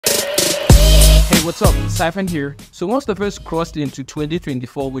what's up? Siphon here. So most of us crossed into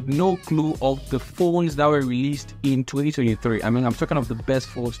 2024 with no clue of the phones that were released in 2023. I mean, I'm talking of the best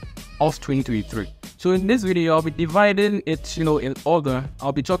phones of 2023. So in this video, I'll be dividing it, in order.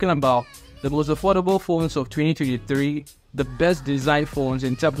 I'll be talking about the most affordable phones of 2023, the best design phones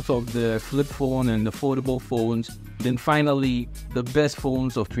in terms of the flip phone and the foldable phones, then finally the best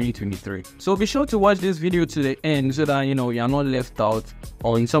phones of 2023. So be sure to watch this video to the end so that you're not left out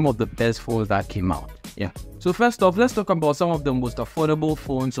on some of the best phones that came out. Yeah. So first off, let's talk about some of the most affordable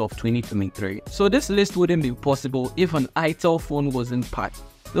phones of 2023. So this list wouldn't be possible if an ITEL phone wasn't part.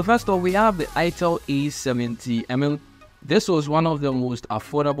 So first off, we have the ITEL A70. I mean, this was one of the most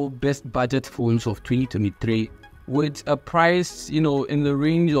affordable best budget phones of 2023 with a price, in the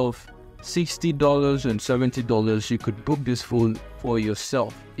range of $60 and $70. You could book this phone for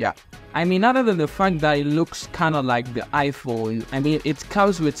yourself. Yeah. I mean, other than the fact that it looks kind of like the iPhone, I mean, it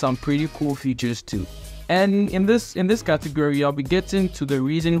comes with some pretty cool features too. And in this category, I'll be getting to the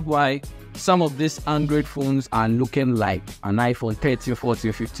reason why some of these Android phones are looking like an iPhone 13,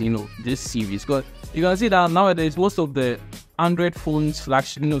 14, 15, or this series. Because you can see that nowadays, most of the Android phones,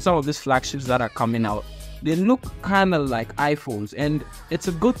 flagship, some of these flagships that are coming out, they look kind of like iPhones, and it's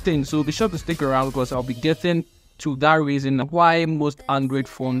a good thing. So be sure to stick around because I'll be getting to that reason why most Android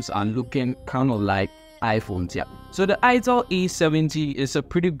phones are looking kind of like iPhones. Yeah. So the ITEL A70 is a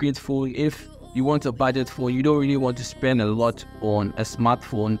pretty great phone if you want a budget phone, you don't really want to spend a lot on a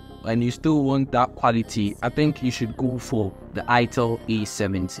smartphone, and you still want that quality. I think you should go for the ITEL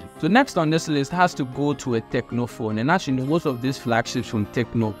A70. So next on this list has to go to a Techno phone, and actually most of these flagships from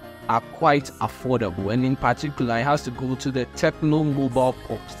Techno are quite affordable, and in particular it has to go to the Techno Mobile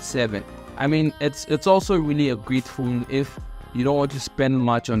Pop 7. I mean, it's also really a great phone if you don't want to spend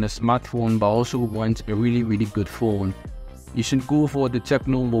much on a smartphone but also want a really good phone. You should go for the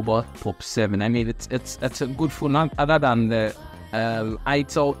Techno Mobile Pop 7. I mean, it's a good phone. Other than the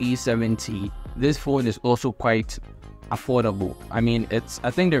ITEL A70, this phone is also quite affordable. I mean,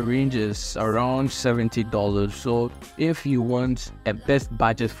 I think the range is around $70. So if you want a best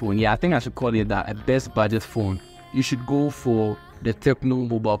budget phone, yeah, I think I should call it that, a best budget phone, you should go for the Techno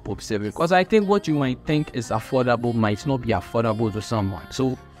Mobile Pop 7, because I think what you might think is affordable might not be affordable to someone.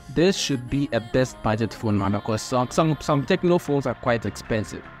 So this should be a best budget phone, man, because some Techno phones are quite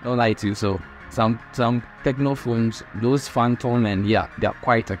expensive. Don't lie to you. So some Techno phones, those Phantom, and yeah, they're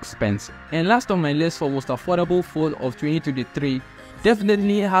quite expensive. And last on my list for most affordable phone of 2023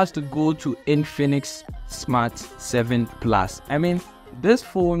 definitely has to go to Infinix Smart 7 Plus. I mean, this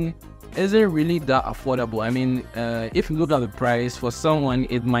phone isn't really that affordable. I mean, if you look at the price, for someone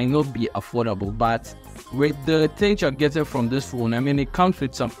it might not be affordable, but with the things you're getting from this phone, I mean, it comes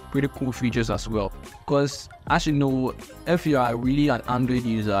with some pretty cool features as well. Because as you know, if you are really an Android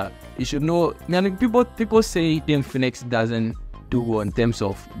user, you should know. I mean, people say Infinix doesn't do well in terms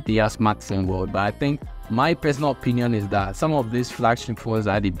of their smartphone world, but I think my personal opinion is that some of these flagship phones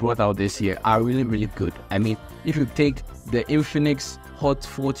that they brought out this year are really good. I mean, if you take the Infinix Hot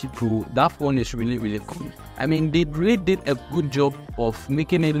 40 Pro, that phone is really cool. I mean, they really did a good job of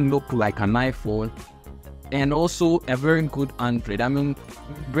making it look like an iPhone and also a very good Android. I mean,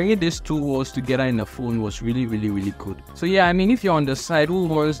 bringing these two worlds together in a phone was really good. So yeah, I mean, if you're on the side who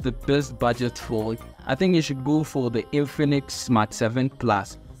wants the best budget phone, I think you should go for the Infinix Smart 7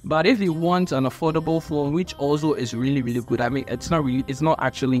 Plus. But if you want an affordable phone, which also is really good, I mean, it's not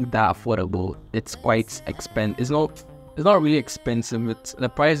actually that affordable. It's quite expensive. It's not really expensive. The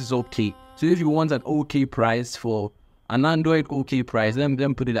price is okay. So if you want an okay price for an Android okay price, then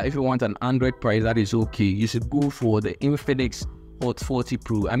put it that. If you want an Android price that is okay, you should go for the Infinix Hot 40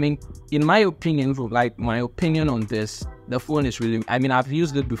 Pro. I mean, in my opinion, my opinion on this, the phone is really, I mean, I've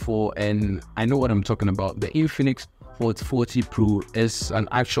used it before and I know what I'm talking about. The Infinix Hot 40 Pro is an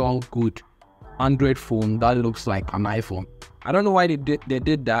actual good Android phone that looks like an iPhone. I don't know why they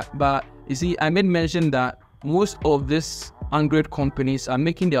did that, but you see, I made mention that most of these Android companies are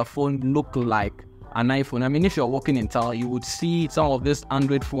making their phone look like an iPhone. I mean, if you're walking in town, you would see some of these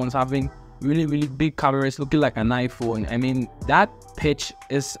Android phones having really big cameras looking like an iPhone. I mean, that pitch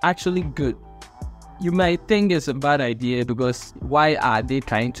is actually good. You might think it's a bad idea because why are they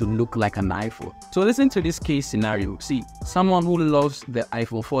trying to look like an iPhone? So listen to this case scenario. See, someone who loves the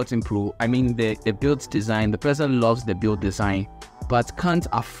iPhone 14 Pro, I mean the build design, the person loves the build design, but can't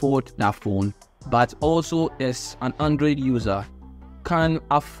afford that phone, but also is an Android user, can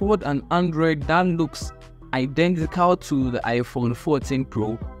afford an Android that looks identical to the iPhone 14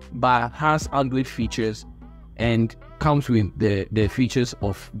 Pro but has Android features and comes with the features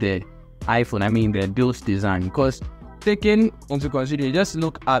of the iPhone, I mean the build design. Because taking into consideration, just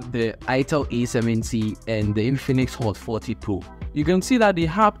look at the Itel A70 and the Infinix Hot 40 Pro. You can see that they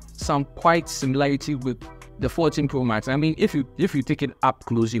have some quite similarity with the 14 Pro Max. I mean, if you take it up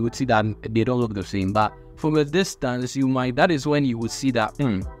close, you would see that they don't look the same. But from a distance, that is when you would see that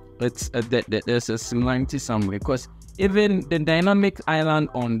there's a similarity somewhere. Because even the dynamic island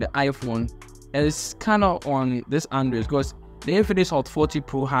on the iPhone is kind of on this Android, because the Infinix Hot 40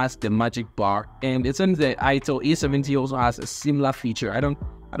 Pro has the magic bar, and it seems the Itel A70 also has a similar feature. I don't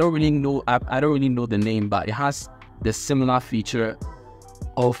really know the name, but it has the similar feature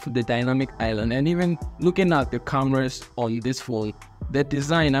of the dynamic island. And even looking at the cameras on this phone, the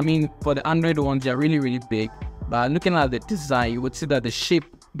design, I mean, for the Android ones, they're really big, but looking at the design, you would see that the shape,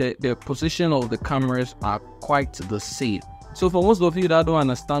 the position of the cameras are quite the same. So for most of you that don't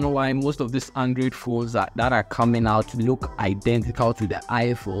understand why most of these Android phones that are coming out look identical to the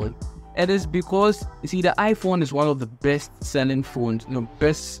iPhone, it is because, you see, the iPhone is one of the best-selling phones,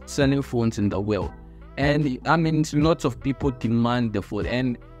 best-selling phones in the world. And I mean, lots of people demand the phone.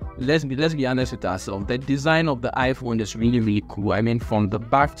 And let's be honest with ourselves, the design of the iPhone is really cool. I mean, from the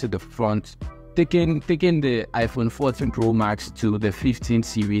back to the front, taking the iPhone 14 Pro Max to the 15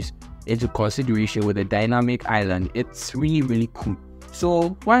 series into consideration with the dynamic island, it's really cool. So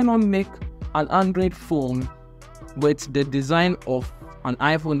why not make an Android phone with the design of an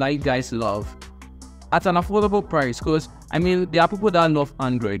iPhone that you guys love at an affordable price? Because I mean, there are people that love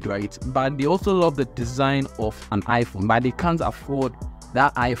Android, right? But they also love the design of an iPhone, but they can't afford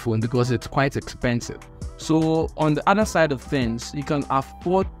that iPhone because it's quite expensive. So on the other side of things, you can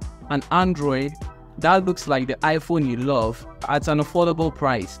afford an Android that looks like the iPhone you love at an affordable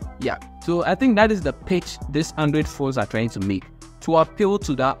price. Yeah, so I think that is the pitch these Android phones are trying to make, to appeal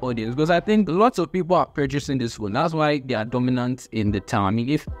to that audience, because I think lots of people are purchasing this phone. That's why they are dominant in the town. I mean,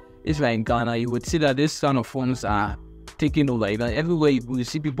 if you're in Ghana, you would see that this kind of phones are taking over. Even everywhere you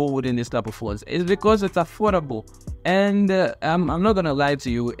see people holding this type of phones, it's because it's affordable. And I'm not gonna lie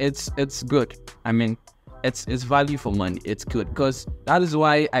to you, it's good. I mean, it's value for money. It's good, because that is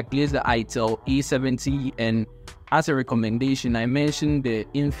why I placed the Itel A70, and as a recommendation, I mentioned the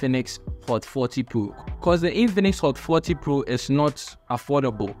Infinix Hot 40 Pro, because the Infinix Hot 40 Pro is not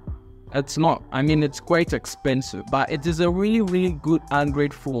affordable. It's not. I mean, it's quite expensive, but it is a really good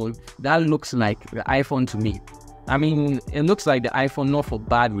Android phone that looks like the iPhone to me. I mean, it looks like the iPhone, not for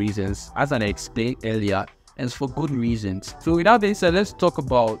bad reasons, as I explained earlier, and it's for good reasons. So without being said, let's talk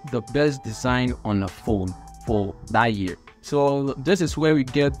about the best design on a phone for that year. So this is where we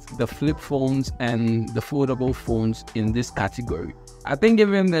get the flip phones and the foldable phones in this category. I think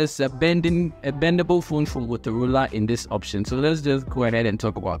even there's a bendable phone from Motorola in this option. So let's just go ahead and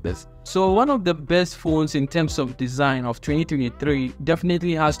talk about this. So one of the best phones in terms of design of 2023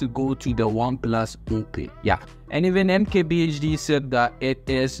 definitely has to go to the OnePlus Open. Yeah, and even MKBHD said that it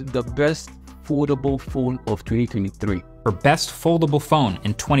is the best foldable phone of 2023. For best foldable phone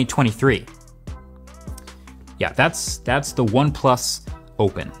in 2023. Yeah, that's the OnePlus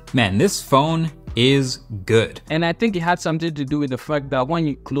Open. Man, this phone is good. And I think it had something to do with the fact that when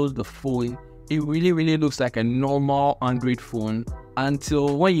you close the phone, it really looks like a normal Android phone,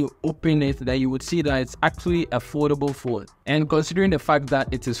 until when you open it, that you would see that it's actually a foldable phone. And considering the fact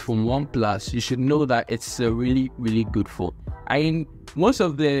that it is from OnePlus, you should know that it's a really good phone. I mean, most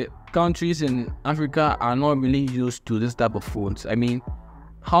of the countries in Africa are not really used to this type of phones. I mean,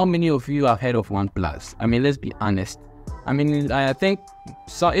 how many of you have heard of OnePlus? I mean, let's be honest. I mean, I think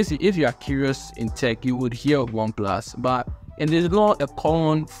so. If you are curious in tech, you would hear of OnePlus, but it is not a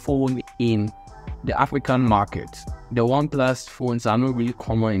common phone in the African market. The OnePlus phones are not really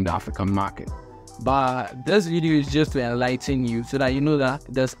common in the African market. But this video is just to enlighten you so that you know that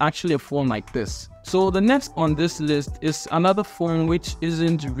there's actually a phone like this. So the next on this list is another phone which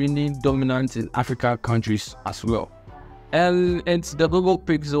isn't really dominant in African countries as well. And it's the Google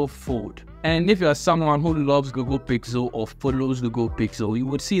Pixel Fold. And if you're someone who loves Google Pixel or follows Google Pixel, you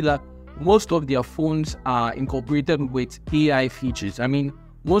would see that most of their phones are incorporated with AI features. I mean,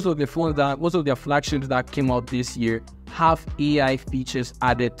 most of their flagships that came out this year have AI features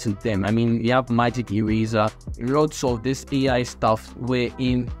added to them. I mean, you have Magic Eraser, lots of this AI stuff were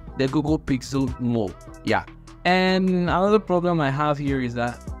in the Google Pixel more. Yeah. And another problem I have here is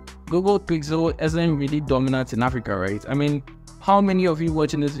that Google Pixel isn't really dominant in Africa, right? I mean, how many of you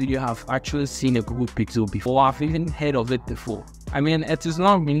watching this video have actually seen a Google Pixel before, or have even heard of it before? I mean, it is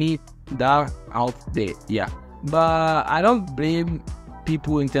not really that out there, yeah. But I don't blame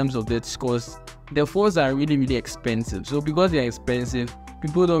people in terms of this, because the phones are really expensive. So because they're expensive,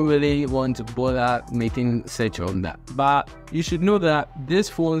 people don't really want to bother making search on that. But you should know that these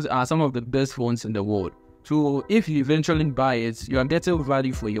phones are some of the best phones in the world. So if you eventually buy it, you are getting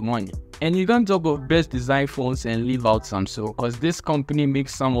value for your money. And you can't talk of best design phones and leave out Samsung, because this company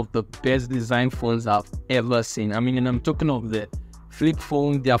makes some of the best design phones I've ever seen. I mean, and I'm talking of the flip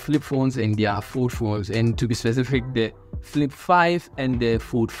phone, their flip phones and their fold phones. And to be specific, the Flip 5 and the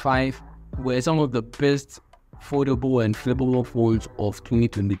Fold 5 were some of the best foldable and flippable phones of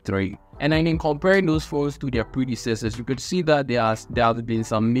 2023. And I mean, comparing those phones to their predecessors, you could see that there have been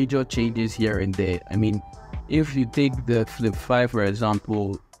some major changes here and there. I mean, if you take the Flip 5, for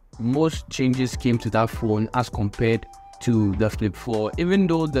example, most changes came to that phone as compared to the Flip 4. Even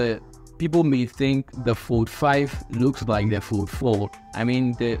though the people may think the Fold 5 looks like the Fold 4, I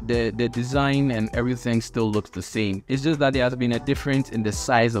mean, the design and everything still looks the same. It's just that there has been a difference in the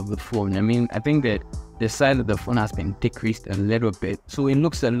size of the phone. I mean, I think that the size of the phone has been decreased a little bit, so it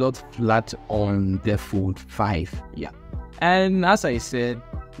looks a lot flat on the Fold 5. Yeah, and as I said,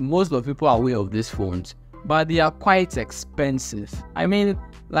 most of the people are aware of these phones, but they are quite expensive. I mean,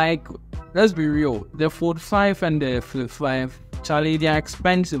 like, let's be real, the Fold 5 and the Flip 5, Charlie, they are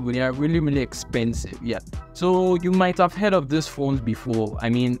expensive. They are really, really expensive. Yeah, so you might have heard of these phones before. I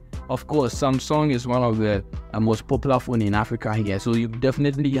mean, of course, Samsung is one of the most popular phone in Africa here, so you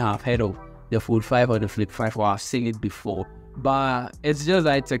definitely have heard of the Fold 5 or the Flip 5, or I've seen it before. But it's just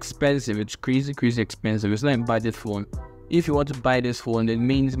that it's expensive. It's crazy expensive. It's not a budget phone. If you want to buy this phone, it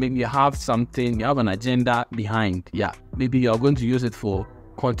means maybe you have something, you have an agenda behind. Yeah, maybe you're going to use it for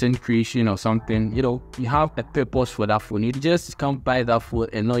content creation or something. You know, you have a purpose for that phone. You just can't buy that phone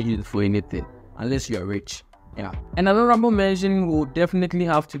and not use it for anything unless you're rich. Yeah, and another mention will definitely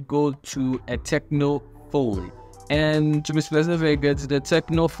have to go to a Techno phone. And to be specific, it's the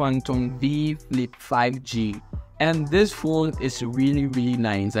Techno Phantom V Flip 5G. And this phone is really, really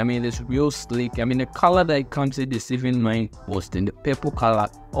nice. I mean, it's real sleek. I mean, the color that it comes in is even mine most in the purple color.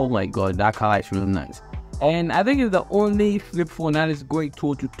 Oh my god, that color is really nice. And I think it's the only flip phone that is going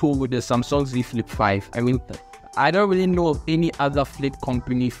toe to toe with the Samsung Z Flip 5. I mean, I don't really know of any other flip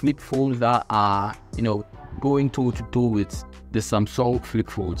phones that are, you know, going toe to toe with the Samsung flip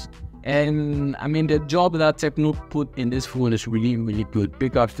phones. And I mean, the job that Techno put in this phone is really, really good.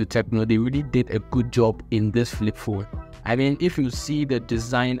 Big ups to Techno. They really did a good job in this flip phone. I mean, if you see the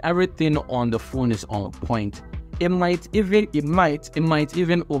design, everything on the phone is on point. It might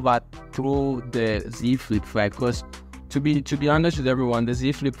even overthrow the Z Flip 5, because to be honest with everyone, the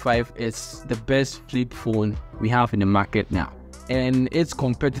Z Flip 5 is the best flip phone we have in the market now. And its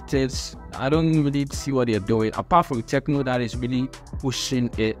competitors, I don't really see what they're doing apart from Techno that is really pushing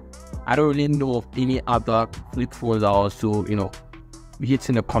it. I don't really know of any other flip phones that are also, you know,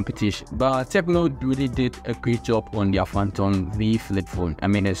 hitting the competition. But Techno really did a great job on their Phantom V flip phone. I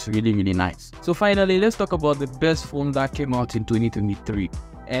mean, it's really, really nice. So finally, let's talk about the best phone that came out in 2023.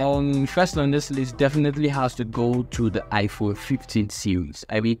 And first on this list definitely has to go to the iPhone 15 series.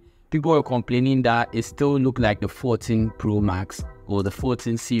 I mean, people are complaining that it still looks like the 14 Pro Max or the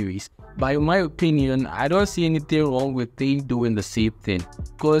 14 series. But in my opinion, I don't see anything wrong with them doing the same thing.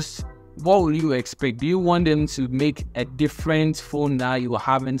 Because what will you expect? Do you want them to make a different phone that you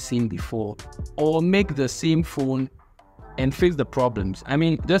haven't seen before? Or make the same phone and fix the problems? I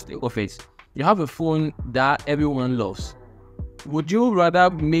mean, just think of it. You have a phone that everyone loves. Would you rather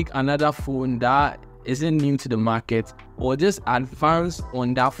make another phone that isn't new to the market, or just advance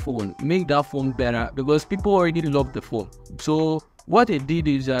on that phone, make that phone better, because people already love the phone? So what they did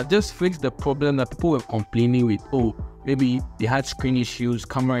is just fix the problem that people were complaining with. Oh, maybe they had screen issues,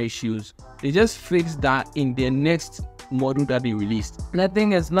 camera issues. They just fixed that in their next model that they released. And I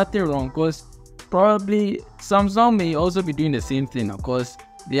think there's nothing wrong, because probably Samsung may also be doing the same thing. Of course,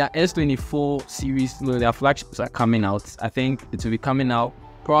 their S24 series, their flagships are coming out. I think it will be coming out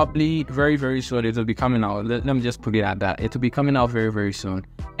probably very, very soon. It will be coming out. Let me just put it at that. It will be coming out very, very soon.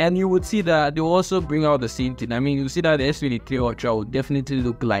 And you would see that they will also bring out the same thing. I mean, you see that the S23 Ultra will definitely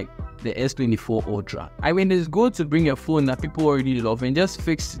look like the S24 Ultra. I mean, it's good to bring a phone that people already love and just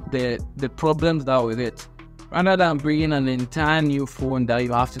fix the problems that are with it, rather than bringing an entire new phone that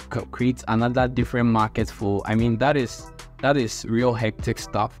you have to create another different market for. I mean, that is real hectic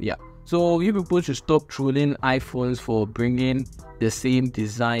stuff. Yeah. So you people should stop trolling iPhones for bringing the same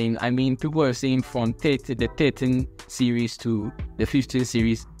design. I mean, people are saying from the 13 series to the 15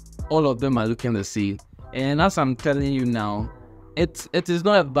 series, all of them are looking the same. And as I'm telling you now, it is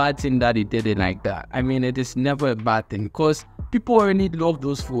not a bad thing that they did it like that. I mean, it is never a bad thing, because people already love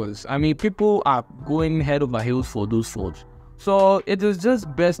those phones. I mean, people are going head over heels for those phones. So it is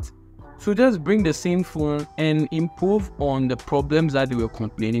just best to just bring the same phone and improve on the problems that they were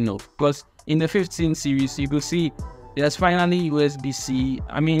complaining of. Because in the 15 series, you will see there's finally USB-C.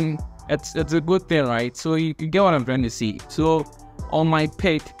 I mean, it's a good thing, right? So you get what I'm trying to say. So on my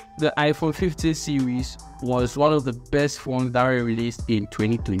pick, the iPhone 15 series was one of the best phones that were released in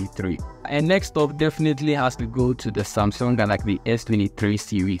 2023. And next up definitely has to go to the Samsung Galaxy S23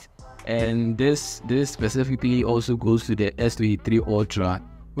 series. And this specifically also goes to the S23 Ultra,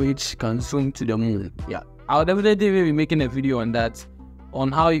 which can zoom to the moon. Yeah, I'll definitely be making a video on that,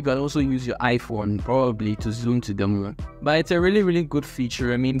 on how you can also use your iPhone probably to zoom to the moon. But it's a really good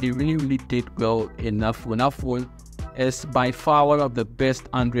feature. I mean, they really did well in that phone. That phone is by far one of the best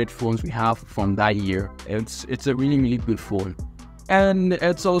Android phones we have from that year. It's a really good phone. And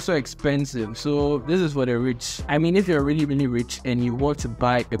it's also expensive, so this is for the rich. I mean, if you're really rich and you want to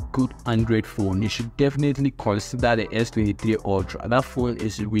buy a good Android phone, you should definitely consider the S23 Ultra. That phone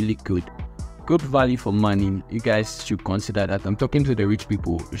is really good value for money. You guys should consider that. I'm talking to the rich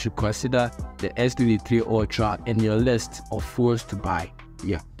people. You should consider the S23 Ultra in your list of phones to buy.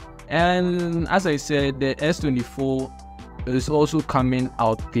 Yeah. And as I said, the S24 is also coming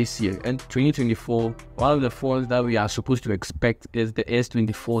out this year. And 2024, one of the phones that we are supposed to expect is the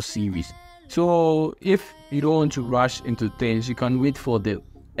S24 series. So if you don't want to rush into things, you can wait for the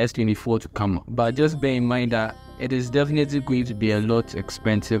S24 to come up. But just bear in mind that it is definitely going to be a lot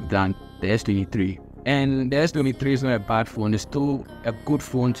expensive than the S23. And the S23 is not a bad phone. It's still a good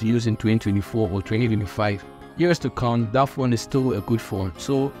phone to use in 2024 or 2025. Years to come, that phone is still a good phone.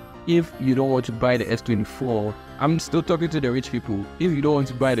 So if you don't want to buy the S24, I'm still talking to the rich people. If you don't want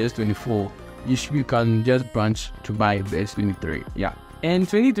to buy the S24, you can just branch to buy the S23. Yeah. And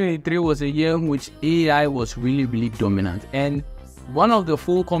 2023 was a year in which AI was really dominant. And one of the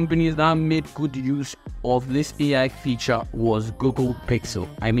phone companies that made good use of this AI feature was Google Pixel.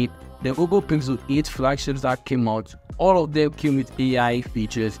 I mean, the Google Pixel 8 flagships that came out, all of them came with AI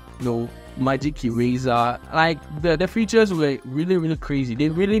features, magic eraser. Like the features were really crazy. They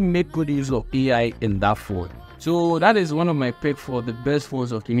really made good use of AI in that phone. So that is one of my picks for the best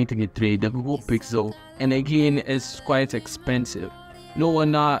phones of 2023, the Google Pixel. And again, it's quite expensive. No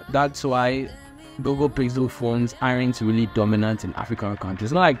wonder that's why Google Pixel phones aren't really dominant in African countries.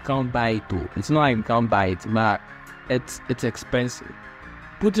 It's not like you can't buy it though. It's not like you can't buy it, but it's expensive.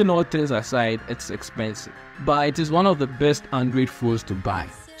 Putting all things aside, it's expensive. But it is one of the best Android phones to buy.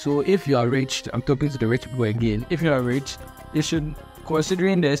 So if you are rich, I'm talking to the rich people again, if you are rich, you should,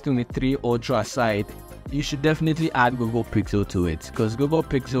 considering the S23 Ultra aside, you should definitely add Google Pixel to it. Because Google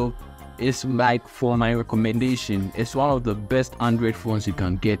Pixel is, like, for my recommendation, it's one of the best Android phones you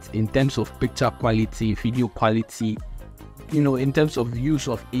can get in terms of picture quality, video quality, in terms of use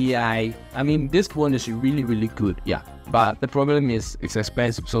of AI. I mean, this phone is really good. Yeah. But the problem is it's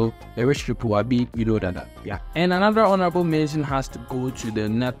expensive, so the rich people are big, that. Yeah. And another honorable mention has to go to the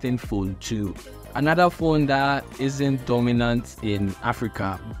Nothing Phone 2. Another phone that isn't dominant in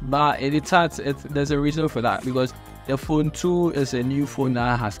Africa, but there's a reason for that, because the Phone 2 is a new phone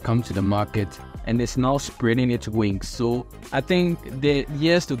that has come to the market and it's now spreading its wings. So I think the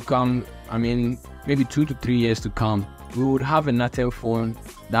years to come, I mean, maybe 2 to 3 years to come, we would have a Nothing phone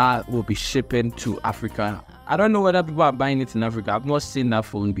that will be shipping to Africa. I don't know whether people are buying it in Africa. I've not seen that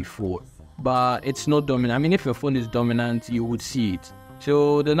phone before, but it's not dominant. I mean, if your phone is dominant, you would see it.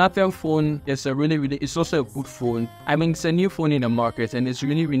 So the Nothing phone is it's also a good phone. I mean, it's a new phone in the market and it's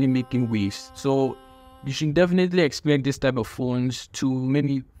really making waves. So you should definitely expect this type of phones to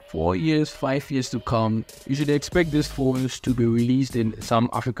maybe 4 years, 5 years to come. You should expect these phones to be released in some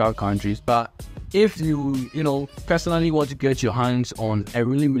African countries. But if you, personally want to get your hands on a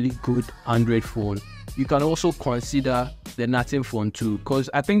really good Android phone, you can also consider the Nothing Phone 2, because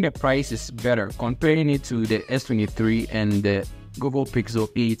I think the price is better. Comparing it to the S23 and the Google Pixel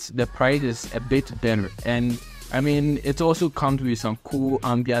 8, the price is a bit better. And I mean, it also comes with some cool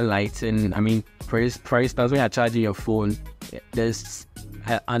ambient lighting. I mean, price tags when you're charging your phone, there's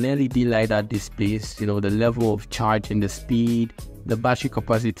an LED light that displays, the level of charge and the speed, the battery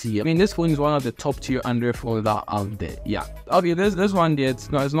capacity. I mean, this phone is one of the top tier Android phones that are out there. Yeah. Okay, this one there,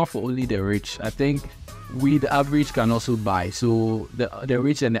 it's not for only the rich. I think we, the average, can also buy. So the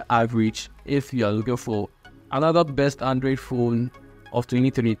rich and the average, if you are looking for another best Android phone of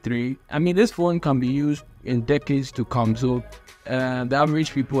 2023, I mean, this phone can be used in decades to come. So the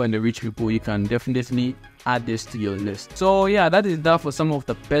average people and the rich people, you can definitely add this to your list. So yeah, that is that for some of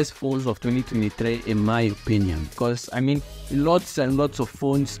the best phones of 2023 in my opinion, because I mean, lots and lots of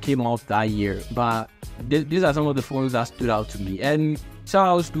phones came out that year, but these are some of the phones that stood out to me. And shout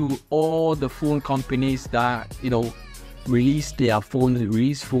outs to all the phone companies that released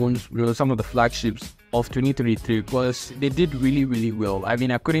phones, some of the flagships of 2023, because they did really well. I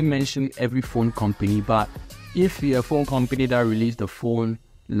mean, I couldn't mention every phone company, but if you're a phone company that released the phone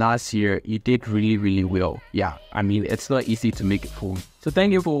last year, you did really well. Yeah, I mean, it's not easy to make a phone. So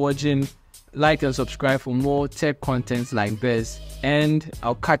thank you for watching. Like and subscribe for more tech contents like this, and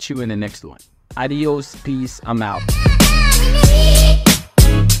I'll catch you in the next one. Adios, peace, I'm out.